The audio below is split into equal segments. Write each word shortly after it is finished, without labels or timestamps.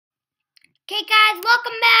Okay guys,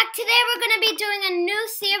 welcome back. Today we're going to be doing a new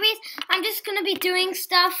series. I'm just going to be doing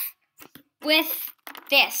stuff with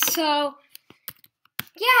this. So,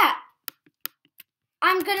 yeah.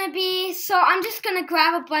 I'm just going to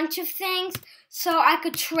grab a bunch of things so I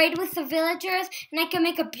could trade with the villagers and I can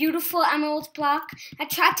make a beautiful emerald block. I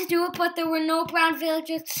tried to do it, but there were no brown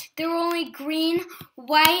villagers. There were only green,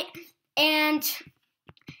 white, and...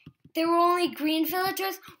 There were only green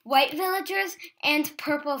villagers, white villagers, and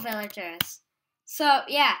purple villagers. So,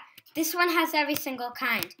 yeah, this one has every single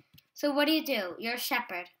kind. So what do? You're a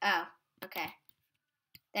shepherd. Oh, okay.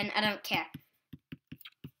 Then I don't care.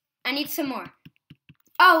 I need some more.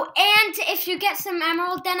 Oh, and if you get some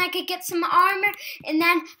emerald, then I could get some armor. And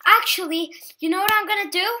then, actually, you know what I'm going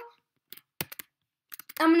to do?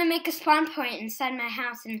 I'm going to make a spawn point inside my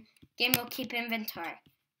house, and game will keep inventory.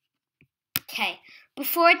 Okay,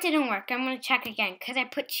 before it didn't work, I'm going to check again, because I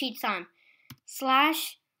put cheats on. /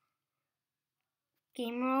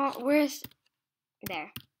 game roll, where's,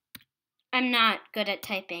 there. I'm not good at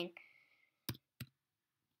typing.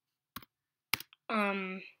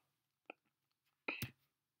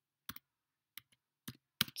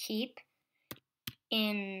 Keep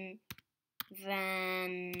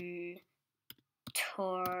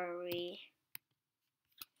inventory.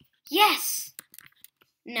 Yes!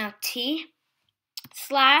 Now T /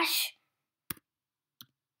 spawn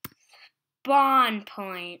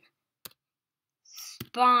point.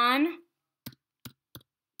 Spawn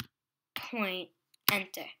point.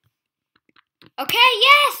 Enter. Okay,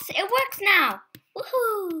 yes! It works now!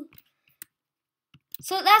 Woohoo!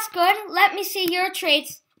 So that's good. Let me see your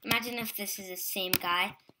traits. Imagine if this is the same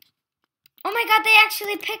guy. Oh my god, they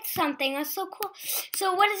actually picked something. That's so cool.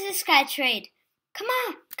 So what does this guy trade? Come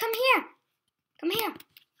on, come here. Come here.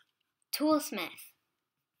 Toolsmith.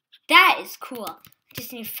 That is cool. I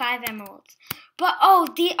just need 5 emeralds. But oh,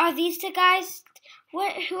 are these the guys? Who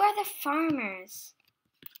are the farmers?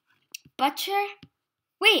 Butcher?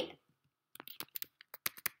 Wait.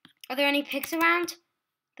 Are there any pigs around?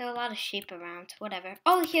 There are a lot of sheep around. Whatever.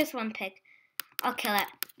 Oh, here's one pig. I'll kill it.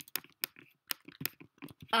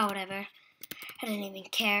 Oh, whatever. I didn't even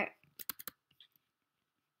care.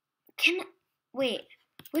 Wait.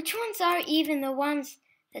 Which ones are even the ones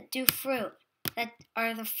that do fruit? That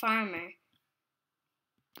are the farmer?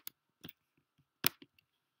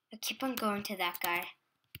 I keep on going to that guy.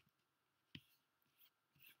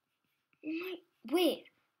 Wait.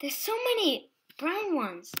 There's so many brown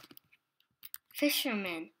ones.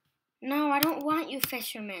 Fisherman. No, I don't want you,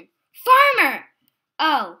 fisherman. Farmer!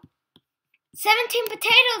 Oh. 17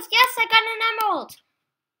 potatoes! Yes, I got an emerald!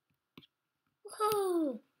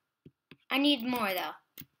 Woohoo! I need more, though.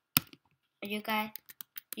 Are you guys?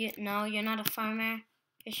 No, you're not a farmer.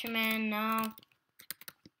 Fisherman, no.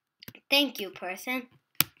 Thank you, person.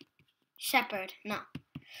 Shepherd, no.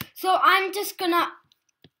 So I'm just gonna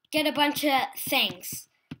get a bunch of things.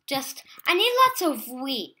 I need lots of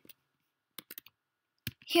wheat.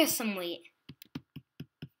 Here's some wheat.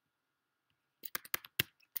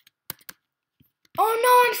 Oh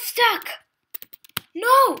no, I'm stuck!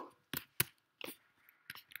 No!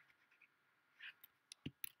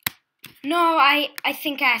 No, I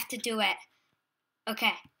think I have to do it.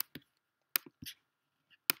 Okay.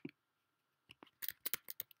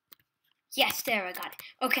 Yes, there, I got it.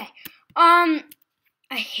 Okay. I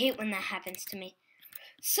hate when that happens to me.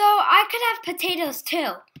 So, I could have potatoes,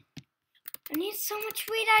 too. I need so much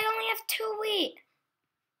wheat. I only have 2 wheat.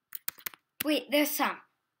 Wait, there's some.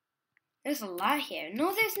 There's a lot here.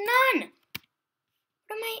 No, there's none.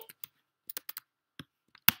 What am I?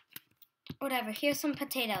 Whatever, here's some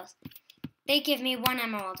potatoes. They give me 1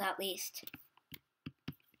 emerald at least.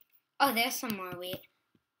 Oh, there's some more wheat.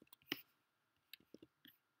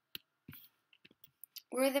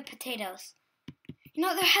 Where are the potatoes? You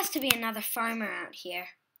know, there has to be another farmer out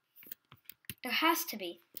here. There has to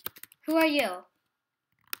be. Who are you?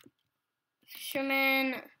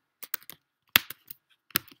 Fisherman.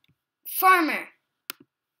 Farmer.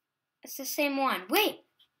 It's the same one. Wait.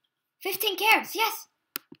 15 carrots. Yes.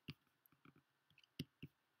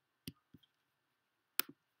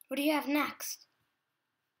 What do you have next?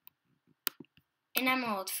 An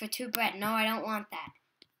emerald for 2 bread. No, I don't want that.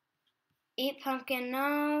 Eat pumpkin.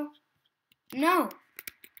 No. No.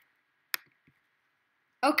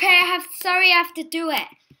 Okay, sorry, I have to do it.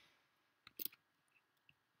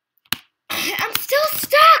 I'm still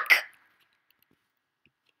stuck.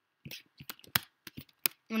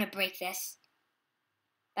 I'm gonna break this.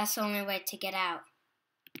 That's the only way to get out.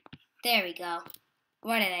 There we go.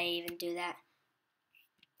 Why did I even do that?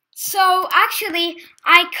 So, actually,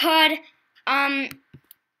 I could,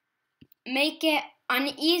 make it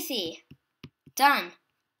uneasy. Done.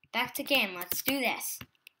 Back to game. Let's do this.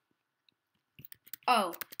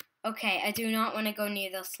 Oh, okay. I do not want to go near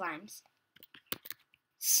those slimes.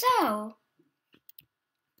 So,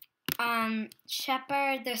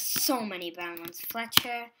 Shepherd, there's so many brown ones.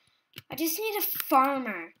 Fletcher, I just need a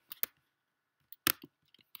farmer.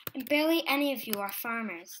 And barely any of you are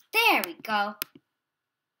farmers. There we go.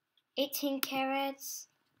 18 carrots.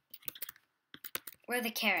 Where are the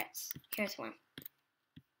carrots? Here's one.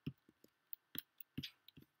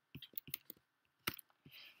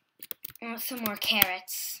 I want some more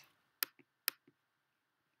carrots.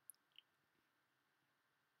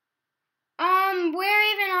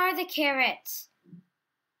 Where even are the carrots?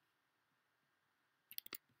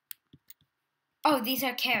 Oh, these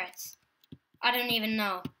are carrots. I don't even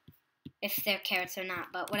know if they're carrots or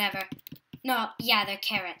not, but whatever. No, yeah, they're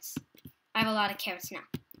carrots. I have a lot of carrots now.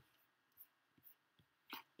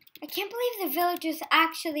 I can't believe the villagers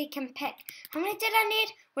actually can pick. How many did I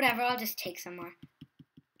need? Whatever, I'll just take some more.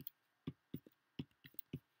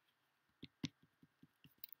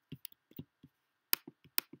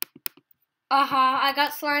 I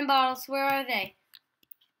got slime bottles. Where are they?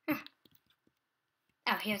 Huh.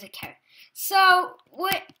 Oh, here's a carrot. So,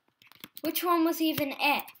 which one was even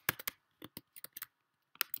it?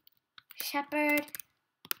 Shepherd.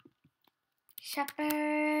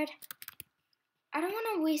 I don't want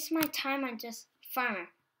to waste my time on just farmer.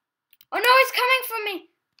 Oh no, he's coming for me!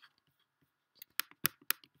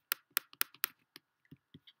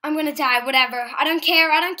 I'm gonna die, whatever. I don't care.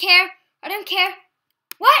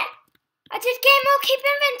 What? I did game mode keep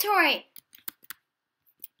inventory.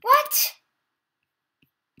 What?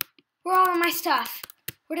 Where are all of my stuff?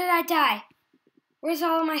 Where did I die? Where's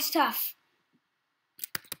all of my stuff?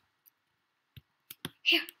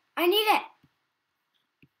 Here, I need it.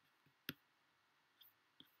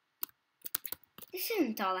 This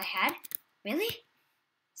isn't all I had. Really?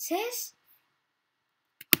 Sis?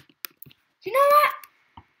 You know what?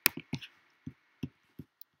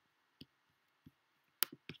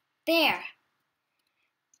 There.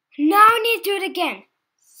 Now I need to do it again.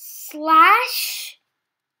 Slash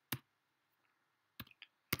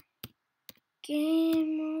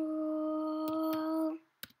game rule.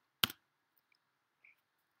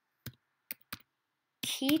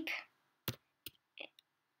 Keep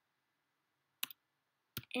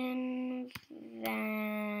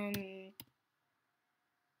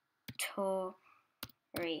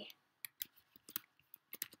inventory.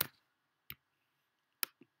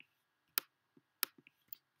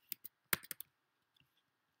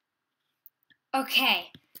 Okay,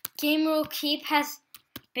 game rule keep has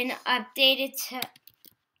been updated to.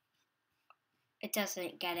 It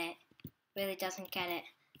doesn't get it. Really doesn't get it.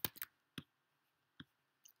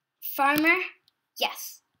 Farmer,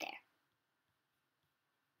 yes, there.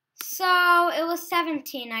 So it was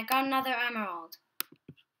 17. I got another emerald.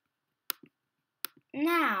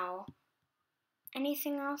 Now,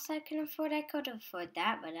 anything else I can afford? I could afford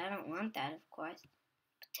that, but I don't want that, of course.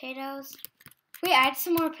 Potatoes. Wait, I had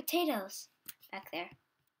some more potatoes back there.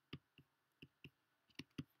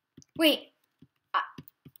 Wait,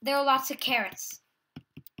 there are lots of carrots.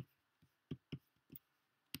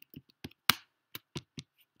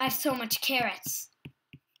 I have so much carrots.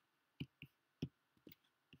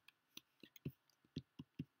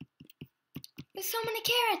 There's so many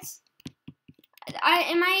carrots.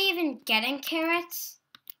 Am I even getting carrots?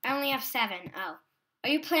 I only have 7. Oh. Are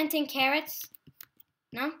you planting carrots?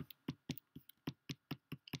 No?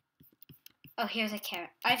 Oh, here's a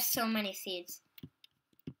carrot. I have so many seeds.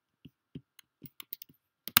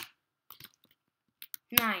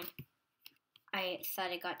 9. I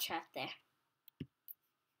thought I got trapped there.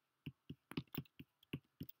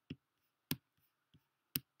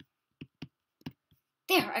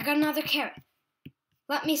 There, I got another carrot.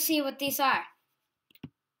 Let me see what these are.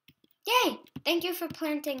 Yay! Thank you for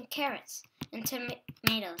planting carrots and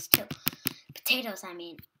tomatoes too. Potatoes, I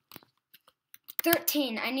mean.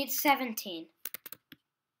 13. I need 17.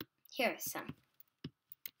 Here's some.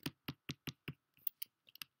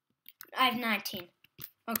 I have 19.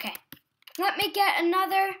 Okay. Let me get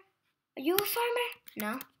another. Are you a farmer?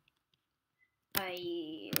 No. Are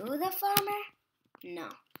you the farmer? No.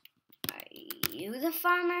 Are you the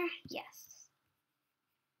farmer? Yes.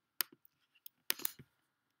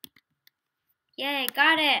 Yay,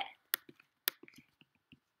 got it.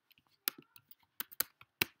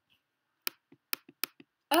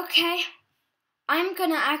 Okay. I'm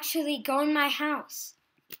gonna actually go in my house.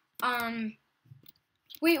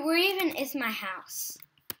 Wait, where even is my house?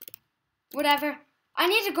 Whatever. I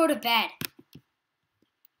need to go to bed.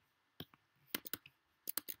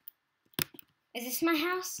 Is this my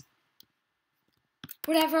house?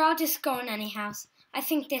 Whatever, I'll just go in any house. I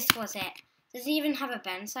think this was it. Does it even have a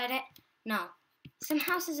bed inside it? No. Some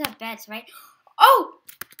houses have beds, right? Oh!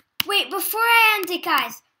 Wait, before I end it,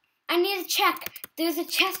 guys, I need to check. There's a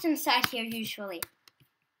chest inside here, usually.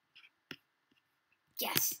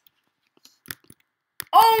 Yes.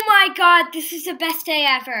 Oh my god, this is the best day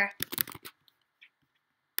ever.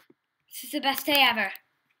 This is the best day ever.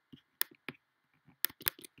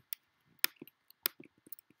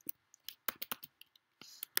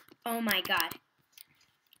 Oh my god.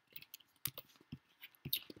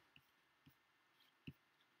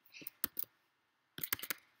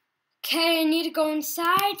 Okay, I need to go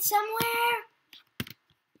inside somewhere.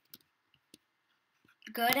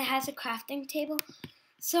 Good, it has a crafting table.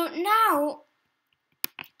 So now,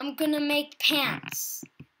 I'm gonna make pants.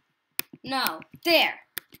 No, there.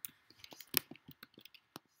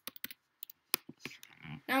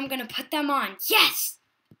 Now I'm gonna put them on. Yes!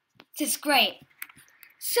 This is great.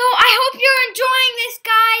 So I hope you're enjoying this,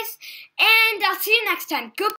 guys, and I'll see you next time. Goodbye.